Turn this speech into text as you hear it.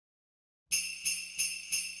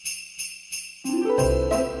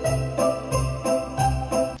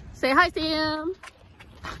Say hi, Sam.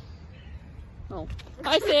 Oh,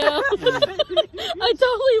 hi, Sam. I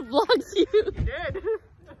totally blocked you. You did.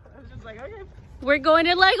 I was just like, okay. We're going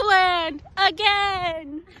to Legoland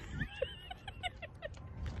again.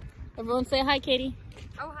 Everyone say hi, Katie.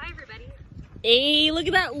 Oh, hi, everybody. Hey, look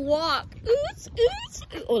at that walk. Oots, oots.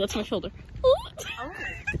 Oh, that's my shoulder. Oots. Oh.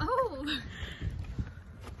 Oh.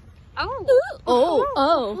 Oh. Oh,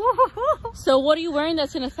 oh. So what are you wearing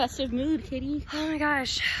that's in a festive mood, Katie? Oh my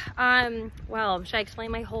gosh. Well, should I explain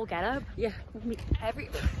my whole getup? Yeah.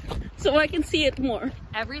 So I can see it more.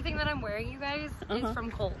 everything that I'm wearing, you guys, is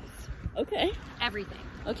from Kohl's. Okay. Everything.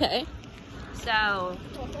 Okay. So,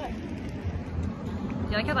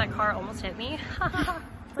 you like how that car almost hit me?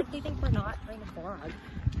 Like, they think we're not trying to vlog.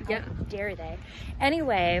 Yeah. How dare they?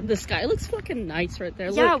 Anyway. The sky looks fucking nice right there.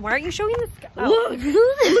 Yeah, Look. why aren't you showing the sky? Oh. Look,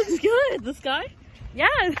 it looks good. The sky? Yeah.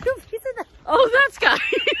 Oh, that sky.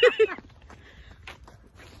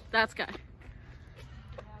 That sky.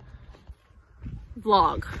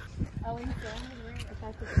 Vlog.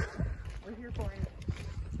 We're here for it.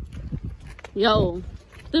 Yo,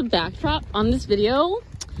 the backdrop on this video,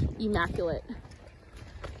 immaculate.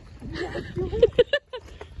 You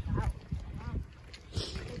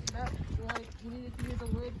needed to use a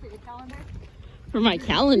lid for your calendar? For my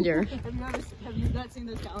calendar. Have you not seen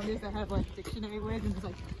those calendars that have like dictionary words and it's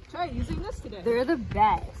like, try using this today? They're the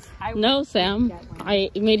best. No, Sam.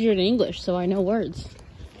 I majored in English, so I know words.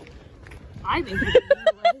 I majored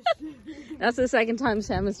in English. That's the second time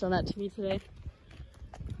Sam has done that to me today.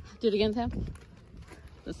 Do it again, Sam.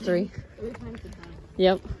 That's 3. 3 times the time.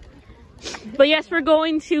 Yep. But yes, we're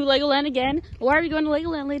going to Legoland again. Why are we going to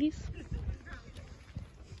Legoland, ladies?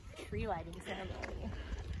 Tree lighting ceremony.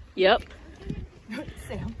 Yep.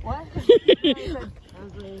 Sam, what?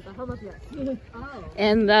 Oh.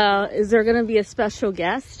 And is there going to be a special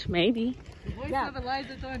guest? Maybe. The voice of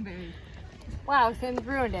Eliza Thornberry. Wow, Sam's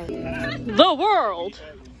ruined it. The world.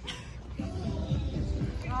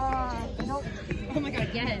 Nope. Oh my god,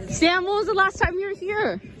 yes. Sam, when was the last time you were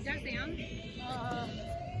here? Yeah, Sam.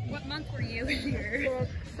 What month were you here?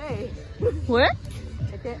 Say. What?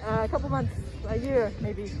 Okay, a couple months, a year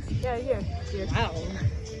maybe. Yeah, a year. Wow.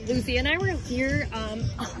 Lucy and I were here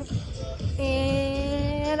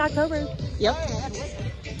in October. Yep.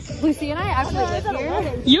 Lucy and I actually lived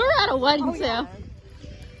here. You were at a wedding, Sam.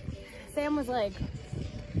 Sam was like,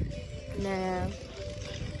 nah.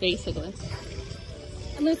 Basically.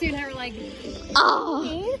 And Lucy and I were like,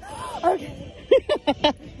 Oh. okay.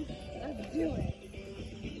 Let's do it.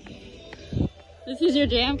 This is your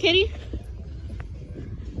jam, Kitty?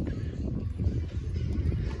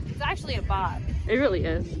 It's actually a bob. It really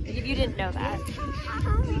is. If you didn't know that.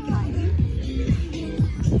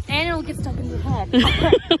 And it'll get stuck in your head.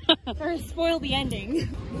 Or spoil the ending.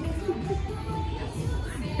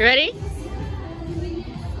 You ready?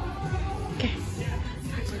 Okay.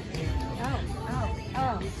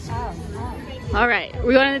 Oh. All right.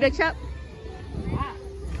 We're going to the big shop? Yeah.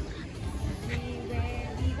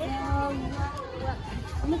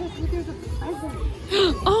 Oh my gosh, look, there's a present.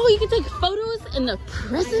 Oh, you can take photos in the I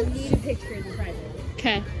presents? need a picture of the present.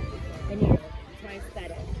 Okay. I need it. It's my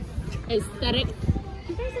aesthetic. Aesthetic.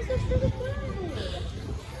 You guys are so good.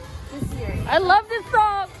 This year. I love this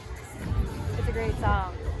song. It's a great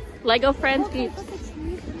song. Lego Friends Peeps.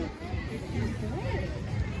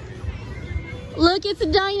 Look, it's a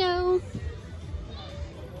dino.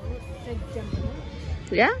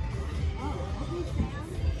 Yeah?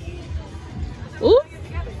 Ooh.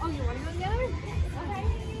 Oh, you want to go together?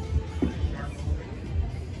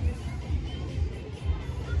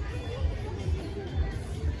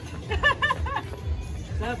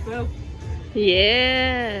 What's up, bro?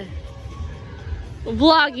 Yeah.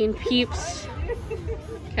 Vlogging, peeps.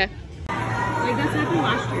 Okay. Like that's happened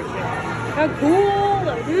last year too. How cool!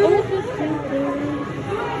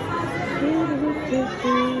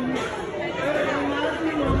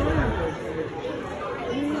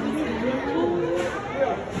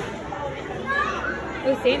 Oh,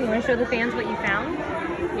 Sam, you want to show the fans what you found?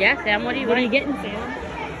 Yeah, Sam, what are you getting, Sam?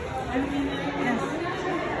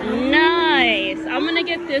 Nice. I'm gonna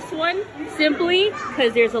get this one simply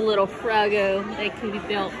because there's a little Froggo that can be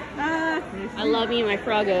built. I love me and my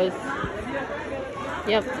Froggos.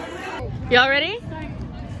 Yep. Y'all ready?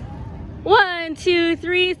 1, 2,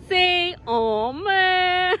 3, say, oh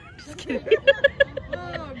man. Just kidding.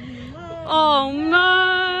 Oh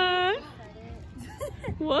man.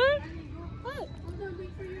 What?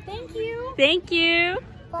 Thank you. Thank you.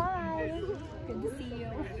 Bye. Good to see you.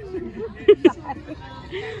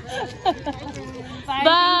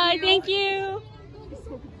 Bye. Thank you.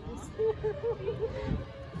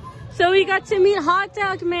 So we got to meet Hot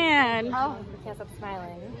Dog Man. Oh, I can't stop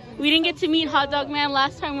smiling. We didn't get to meet Hot Dog Man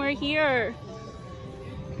last time we were here.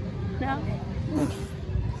 No?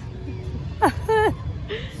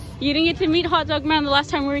 You didn't get to meet Hot Dog Man the last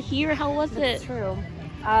time we were here. How was That's it? true.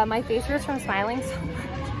 My face hurts from smiling so much.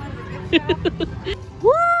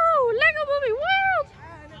 Woo! Lego Movie World!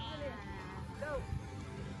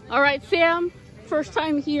 All right, Sam. First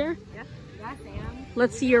time here. Yeah, Sam.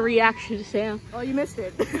 Let's see your reaction, Sam. Oh, you missed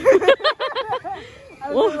it. I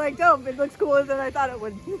was really like, dope. It looks cooler than I thought it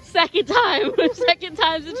would. Second time. Second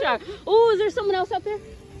time's a charm. Oh, is there someone else out there?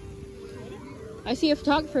 I see a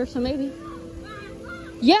photographer, so maybe.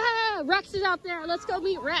 Yeah, Rex is out there. Let's go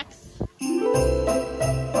meet Rex.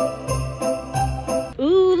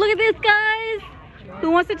 Ooh, look at this, guys.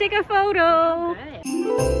 Who wants to take a photo?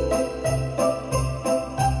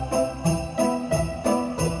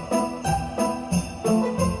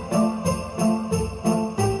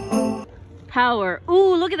 Power.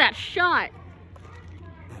 Ooh, look at that shot.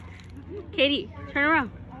 Katie, turn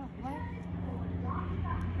around.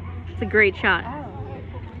 It's a great shot.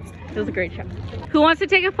 It was a great shot. Who wants to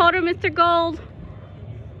take a photo, Mr. Gold?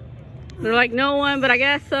 They're like, no one, but I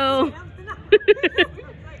guess so.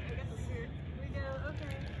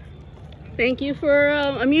 Thank you for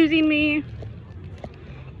amusing me.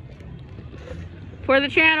 For the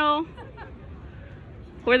channel.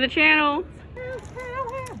 For the channel.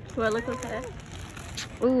 Do I look okay?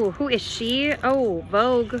 Ooh, who is she? Oh,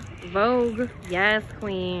 Vogue. Vogue. Yes,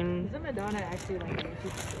 queen. Isn't Madonna actually like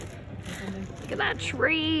Look at that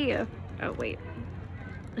tree. Oh, wait.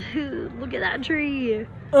 Look at that tree.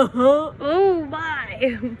 Uh-huh. Oh,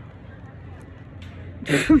 my.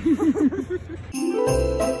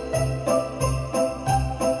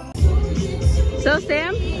 So,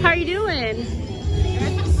 Sam, how are you doing?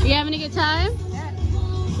 You having a good time? Yeah.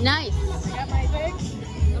 Nice. I got my thing.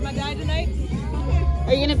 I'm gonna die tonight.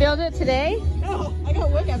 Are you gonna build it today? No, I got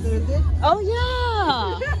work after this, dude. Oh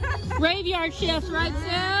yeah! Graveyard shifts, right,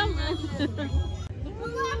 Sam? Who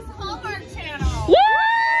loves Hallmark channel? Woo!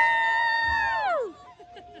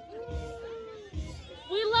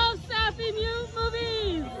 We love sappy mute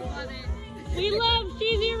movies. Love it. We love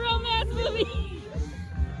cheesy romance movies.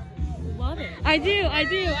 Love it. I do.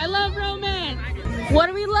 I love romance. What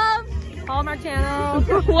do we love? Hallmark channel.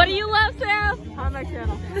 What do you love, Sam? Hallmark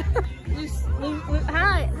channel.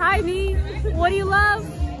 Hi, me. What do you love?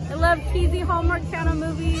 I love cheesy Hallmark Channel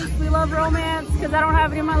movies. We love romance because I don't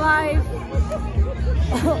have it in my life.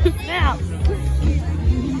 Now.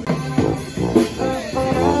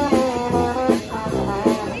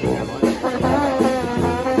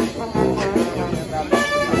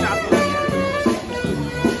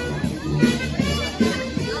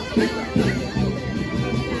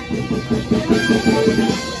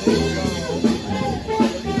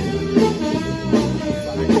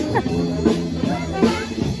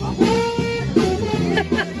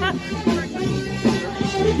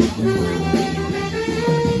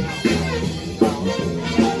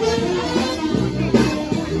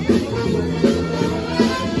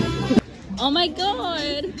 Oh my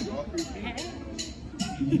god!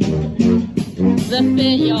 The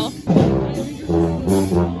fit, y'all.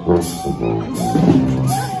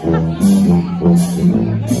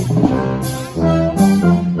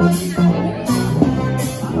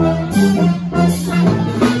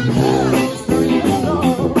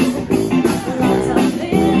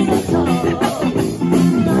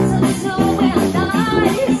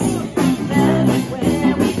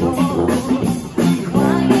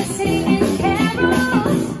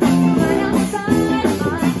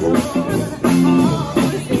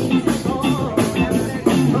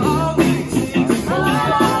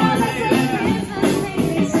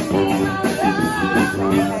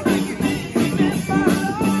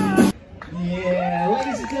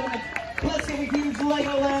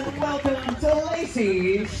 LEGOLAND, welcome to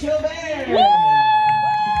Lacey Chabert. Woo!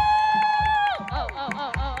 Oh.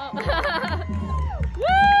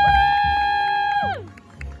 Woo!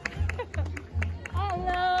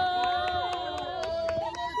 Hello!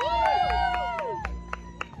 Woo!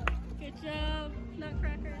 Good job,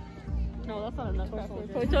 Nutcracker. No, that's not a Nutcracker.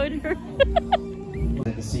 Toy Soldier.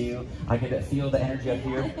 Good to see you. I can feel the energy up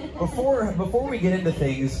here. Before we get into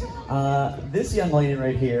things, this young lady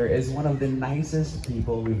right here is one of the nicest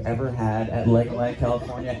people we've ever had at LEGOLAND,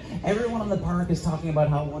 California. Everyone in the park is talking about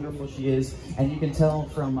how wonderful she is, and you can tell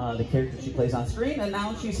from the character she plays on screen, and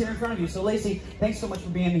now she's here in front of you. So Lacey, thanks so much for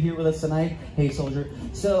being here with us tonight. Hey, Soldier.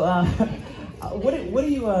 So What do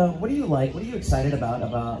you like? What are you excited about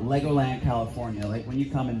Legoland, California? Like when you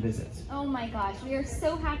come and visit? Oh my gosh, we are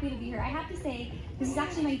so happy to be here. I have to say, this is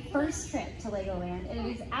actually my first trip to Legoland, and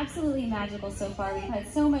it is absolutely magical so far. We've had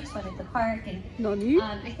so much fun at the park, and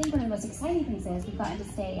I think one of the most exciting things is we've gotten to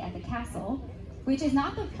stay at the castle, which is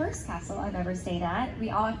not the first castle I've ever stayed at. We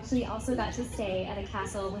actually also got to stay at a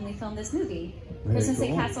castle when we filmed this movie, Christmas at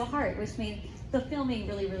Castle Heart, which made the filming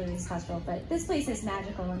really, really, really special. But this place is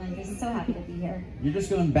magical, and I'm just so happy to be here. You're just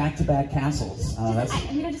going back-to-back castles. I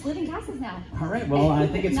just live in castles now. All right, well, I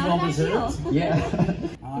think it's well-deserved. Yeah.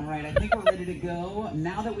 All right, I think we're ready to go.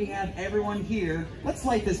 Now that we have everyone here, let's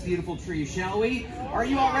light this beautiful tree, shall we? Are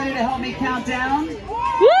you all ready to help me count down?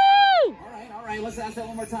 Woo! All right, let's ask that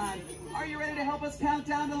one more time. Are you ready to help us count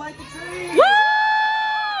down to light the tree? Woo!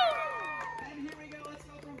 And here we go, let's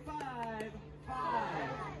go from 5,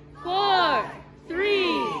 5, 4,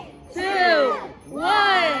 3, 2,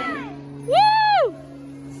 1. Woo!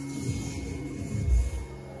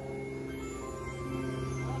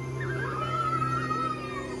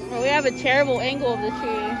 Oh, we have a terrible angle of the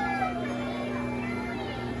tree.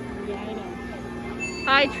 Yeah, I know.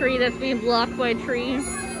 Hi, tree that's being blocked by a tree.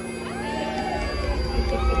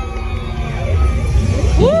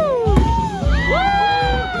 Woo!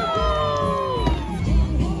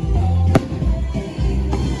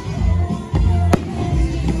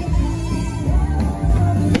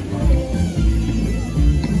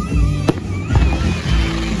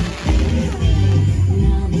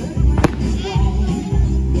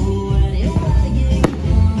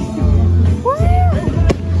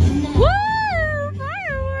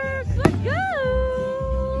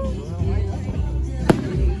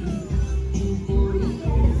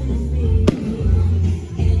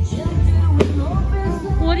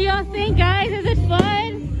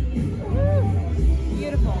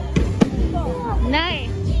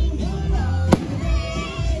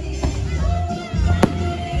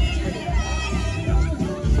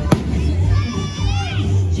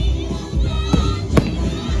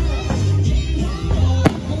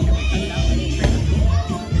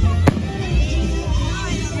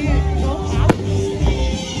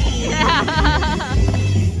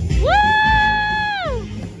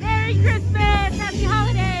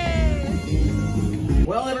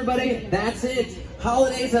 That's it.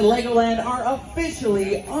 Holidays at Legoland are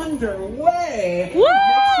officially underway. Woo! Make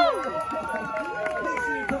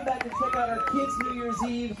sure you come back and check out our kids' New Year's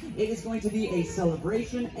Eve. It is going to be a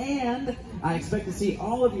celebration, and I expect to see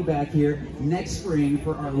all of you back here next spring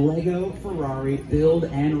for our Lego Ferrari Build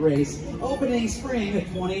and Race, opening spring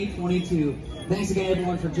 2022. Thanks again,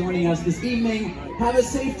 everyone, for joining us this evening. Have a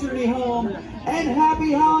safe journey home, and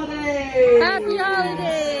happy holidays! Happy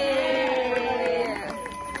holidays!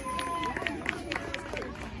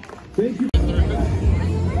 Thank you.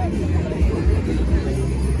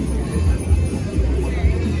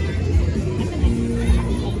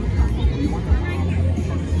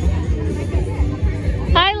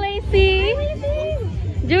 Hi, Lacey.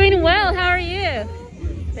 Doing well. How are you?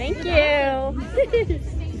 Thank you.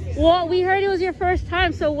 Well, we heard it was your first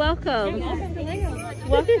time, so welcome.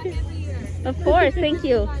 Welcome. Of course. Thank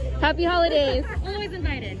you. Happy holidays. Always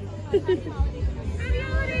invited. Happy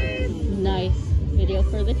holidays. Nice. Video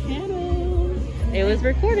for the channel. It was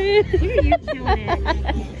recorded. You're killing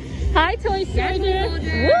it. Hi, Toy Soldier.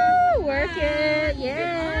 Woo! Work it.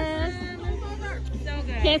 Yes. So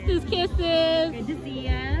good. Kisses, kisses. Good to see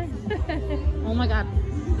ya. Oh my God.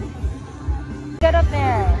 Good up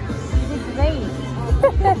there. You did great.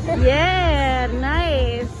 Yeah,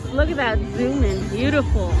 nice. Look at that zoom in.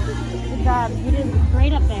 Beautiful. Good job. You did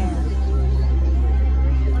great up there.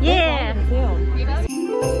 Yeah.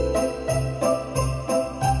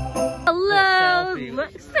 Hello.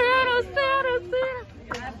 Santa, Santa, Santa.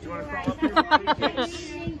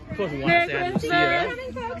 Merry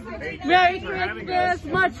Christmas. Merry Christmas.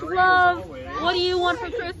 Much love. What do you want for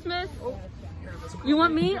Christmas? You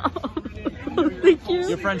want me? Oh, thank you.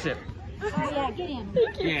 Your friendship. Yeah, get in.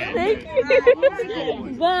 Thank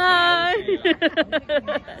you. Bye.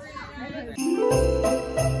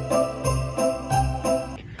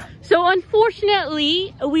 So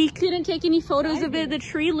unfortunately, we couldn't take any photos of it. The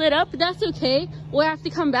tree lit up, but that's okay. We'll have to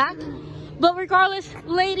come back. But regardless,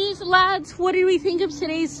 ladies, lads, what do we think of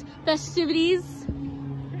today's festivities?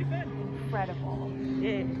 Incredible.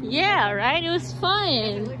 Yeah, right? It was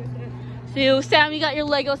fun. So Sam, you got your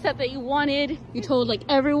Lego set that you wanted. You told like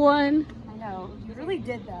everyone. I know. You really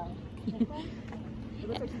did though. It looks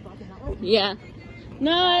like you bought that one. Yeah.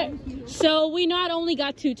 No, so we not only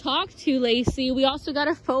got to talk to Lacey, we also got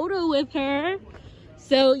a photo with her.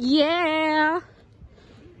 So yeah.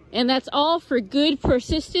 And that's all for good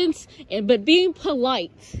persistence, but being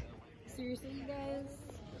polite. Seriously, you guys?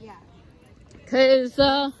 Yeah. Because,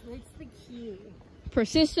 That's the key.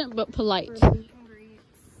 persistent but polite. For meet and greets,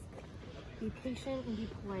 be patient and be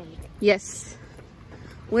polite. Yes.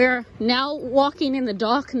 We're now walking in the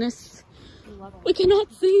darkness. Love it. We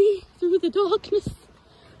cannot see through the darkness.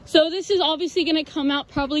 So this is obviously going to come out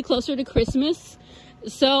probably closer to Christmas.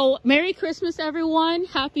 So Merry Christmas, everyone.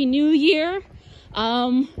 Happy New Year.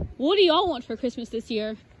 What do y'all want for Christmas this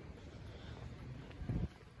year?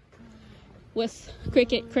 What's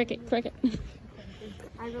cricket?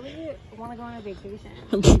 I really want to go on a vacation.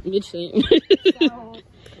 Good shit. So,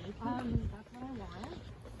 that's what I want.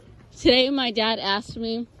 Today my dad asked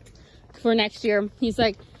me for next year. He's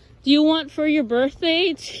like, do you want for your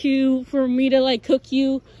birthday for me to like cook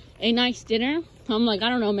you a nice dinner? I'm like, I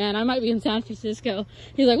don't know, man. I might be in San Francisco.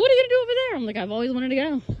 He's like, what are you gonna do over there? I'm like, I've always wanted to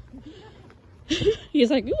go. He's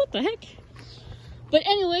like, what the heck? But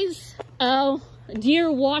anyways, dear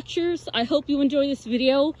watchers, I hope you enjoy this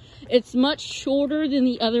video. It's much shorter than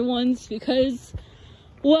the other ones because,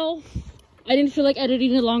 well, I didn't feel like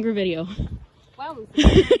editing a longer video. Wow.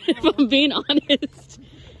 If I'm being honest.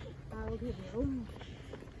 I'll give you.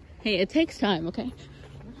 Hey, it takes time, okay?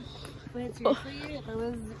 But seriously, that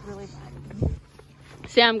was really fun.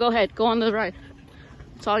 Sam, go ahead. Go on the ride.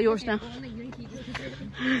 It's all yours now.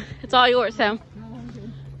 It's all yours, Sam.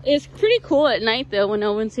 It's pretty cool at night, though, when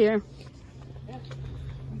no one's here. You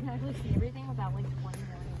can actually see everything without like 20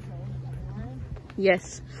 minutes.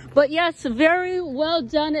 Yes. But yes, very well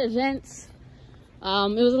done events.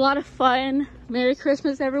 It was a lot of fun. Merry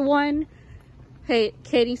Christmas, everyone. Hey,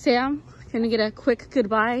 Katie, Sam, can you get a quick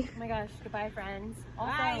goodbye? Oh my gosh, goodbye, friends.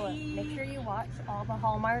 Also, make sure you watch all the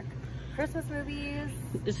Hallmark Christmas movies.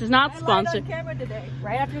 This is not sponsored. On camera today.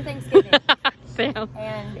 Right after Thanksgiving. Sam.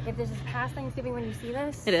 And if this is past Thanksgiving when you see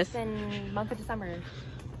this, It is. then month of December.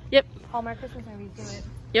 Yep. Hallmark Christmas movies, do it.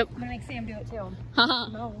 Yep. I'm gonna make Sam do it too. Haha.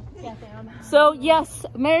 No. Yeah, Sam. So yes,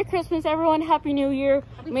 Merry Christmas, everyone. Happy New Year.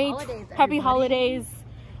 Happy holidays.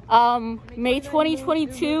 May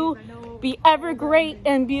 2022 be ever great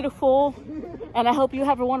and beautiful. And I hope you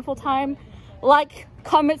have a wonderful time. Like,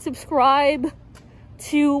 comment, subscribe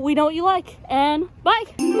to We Know What You Like. And bye.